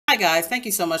guys, thank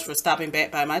you so much for stopping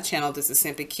back by my channel. This is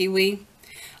Simply Kiwi.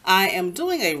 I am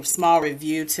doing a small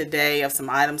review today of some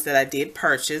items that I did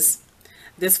purchase.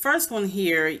 This first one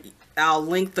here, I'll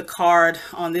link the card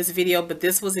on this video, but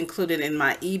this was included in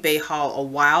my eBay haul a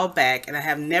while back, and I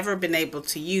have never been able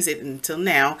to use it until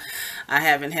now. I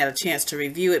haven't had a chance to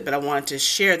review it, but I wanted to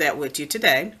share that with you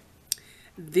today.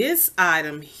 This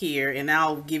item here, and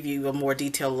I'll give you a more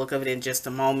detailed look of it in just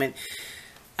a moment,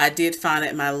 I did find it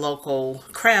at my local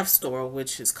craft store,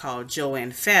 which is called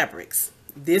Joann Fabrics.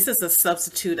 This is a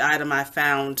substitute item I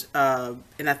found,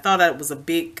 and I thought it was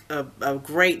a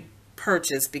great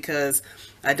purchase because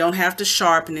I don't have to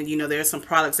sharpen it. You know, there are some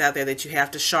products out there that you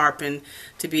have to sharpen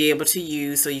to be able to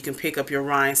use so you can pick up your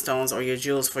rhinestones or your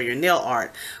jewels for your nail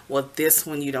art. Well, this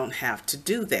one you don't have to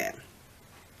do that.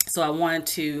 So I wanted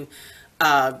to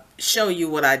show you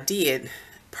what I did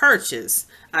purchase.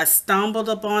 I stumbled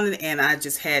upon it and I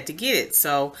just had to get it.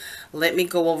 So let me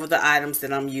go over the items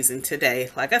that I'm using today.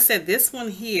 Like I said, this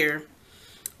one here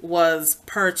was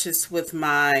purchased with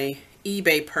my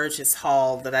eBay purchase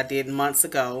haul that I did months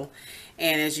ago.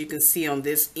 And as you can see on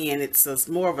this end, it's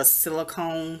more of a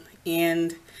silicone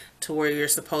end to where you're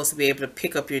supposed to be able to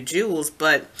pick up your jewels.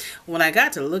 But when I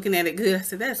got to looking at it good, I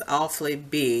said that's awfully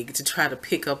big to try to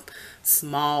pick up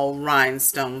small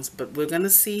rhinestones. But we're going to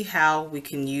see how we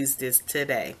can use this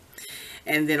today.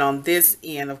 And then on this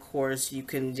end, of course, you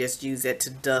can just use it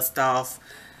to dust off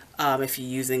if you're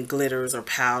using glitters or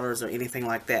powders or anything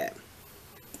like that.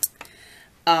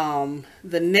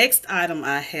 The next item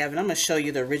I have, and I'm going to show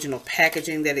you the original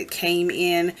packaging that it came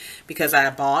in because I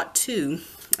bought two.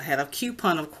 I had a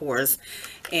coupon, of course,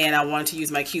 and I wanted to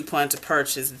use my coupon to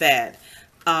purchase that.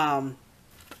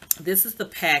 This is the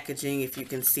packaging, if you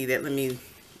can see that.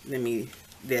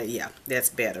 Yeah, that's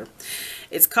better.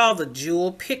 It's called the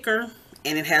Jewel Picker,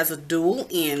 and it has a dual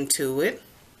end to it.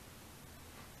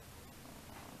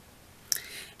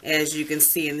 As you can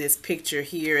see in this picture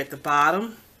here at the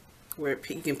bottom, where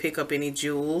you can pick up any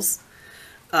jewels.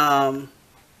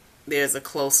 There's a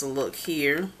closer look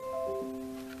here.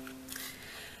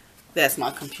 That's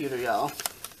my computer, y'all.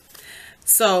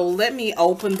 So let me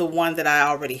open the one that I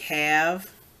already have.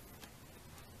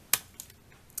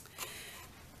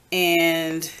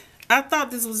 And I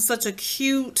thought this was such a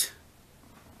cute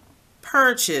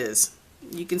purchase.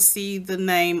 You can see the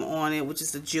name on it, which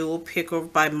is the Jewel Picker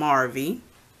by Marvy.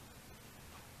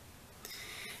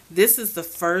 This is the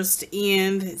first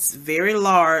end. It's very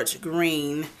large,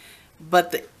 green,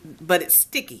 but it's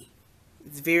sticky.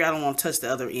 It's very, I don't want to touch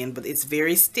the other end, but it's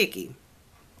very sticky.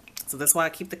 So that's why I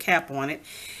keep the cap on it.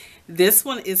 This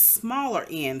one is smaller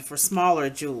end for smaller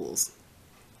jewels.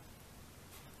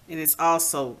 And it's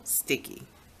also sticky.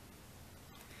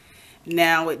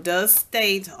 Now it does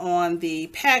state on the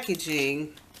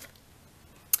packaging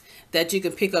that you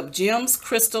can pick up gems,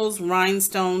 crystals,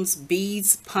 rhinestones,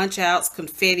 beads, punch outs,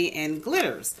 confetti, and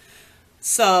glitters.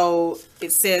 So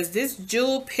it says this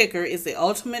jewel picker is the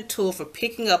ultimate tool for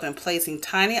picking up and placing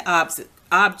tiny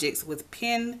objects with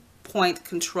pinpoint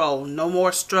control. No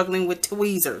more struggling with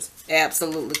tweezers.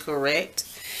 Absolutely correct.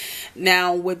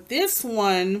 Now with this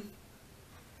one,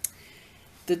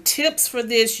 the tips for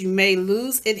this: you may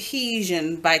lose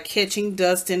adhesion by catching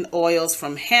dust and oils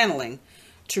from handling.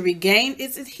 To regain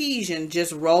its adhesion,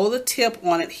 just roll the tip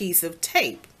on adhesive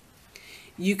tape.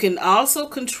 You can also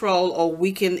control or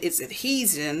weaken its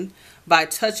adhesion by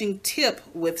touching tip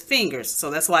with fingers.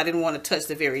 So that's why I didn't want to touch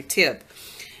the very tip.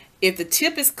 If the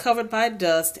tip is covered by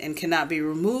dust and cannot be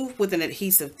removed with an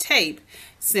adhesive tape,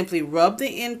 simply rub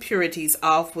the impurities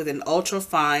off with an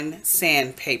ultra-fine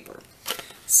sandpaper.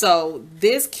 So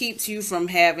this keeps you from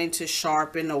having to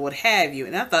sharpen or what have you.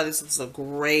 And I thought this was a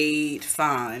great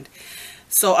find.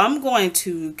 So I'm going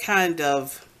to kind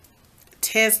of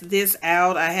test this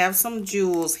out. I have some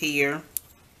jewels here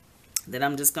that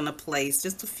I'm just going to place,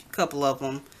 just a couple of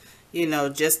them, you know,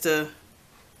 just to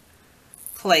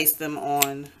place them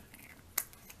on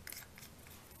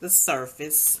the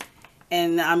surface.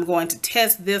 And I'm going to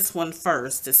test this one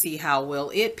first to see how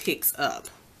well it picks up.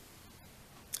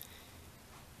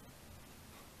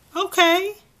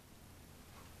 Okay,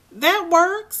 that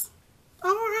works.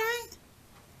 All right.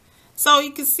 So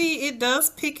you can see it does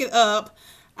pick it up.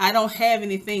 I don't have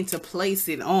anything to place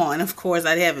it on. Of course,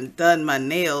 I haven't done my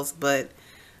nails, but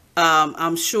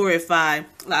I'm sure if I'll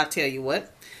tell you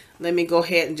what. Let me go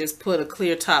ahead and just put a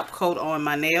clear top coat on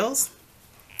my nails.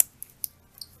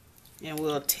 And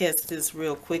we'll test this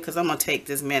real quick because I'm going to take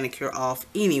this manicure off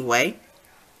anyway.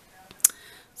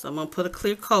 So I'm going to put a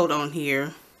clear coat on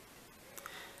here.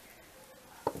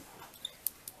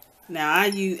 Now I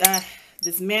use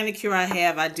this manicure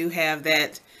I do have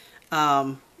that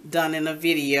done in a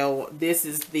video. This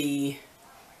is the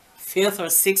 5th or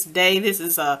 6th day. This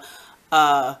is a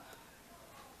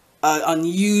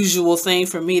unusual thing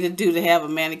for me to do, to have a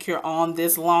manicure on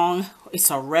this long. It's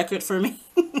a record for me.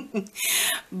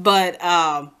 But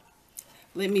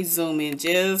let me zoom in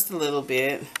just a little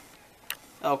bit.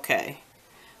 Okay,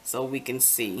 so we can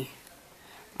see.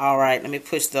 All right, let me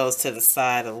push those to the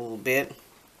side a little bit.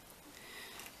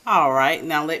 All right,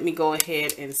 now let me go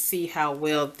ahead and see how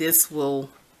well this will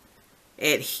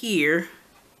adhere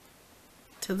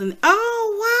to the...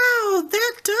 Oh, wow,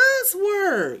 that does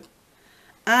work.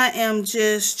 I am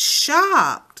just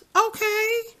shocked.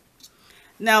 Okay.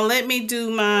 Now let me do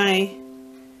my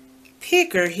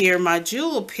picker here, my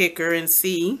jewel picker, and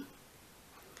see.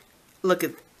 Look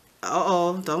at...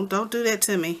 Uh-oh, don't do that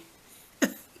to me.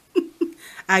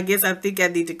 I think I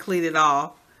need to clean it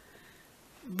off.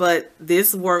 But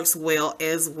this works well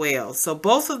as well. So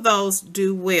both of those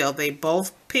do well. They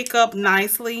both pick up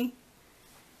nicely.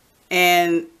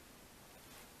 And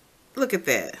look at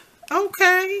that.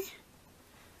 Okay.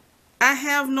 I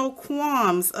have no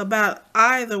qualms about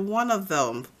either one of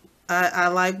them. I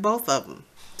like both of them.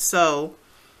 So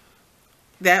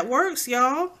that works,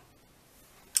 y'all.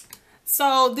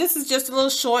 So this is just a little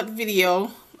short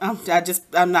video.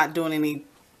 I'm not doing any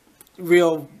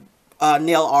real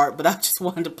nail art, but I just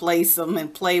wanted to play some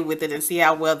and play with it and see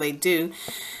how well they do.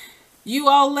 You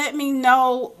all let me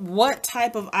know what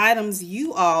type of items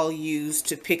you all use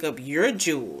to pick up your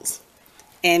jewels,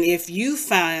 and if you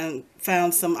found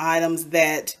some items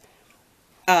that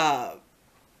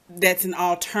that's an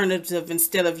alternative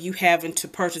instead of you having to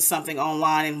purchase something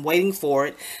online and waiting for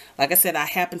it. Like I said, I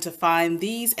happen to find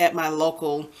these at my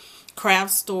local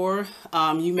craft store.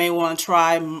 You may want to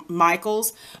try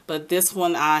Michael's, but this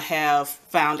one I have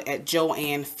found at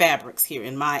Joann Fabrics here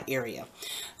in my area.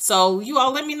 So you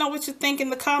all let me know what you think in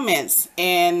the comments,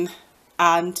 and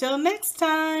until next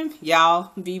time,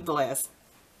 y'all be blessed.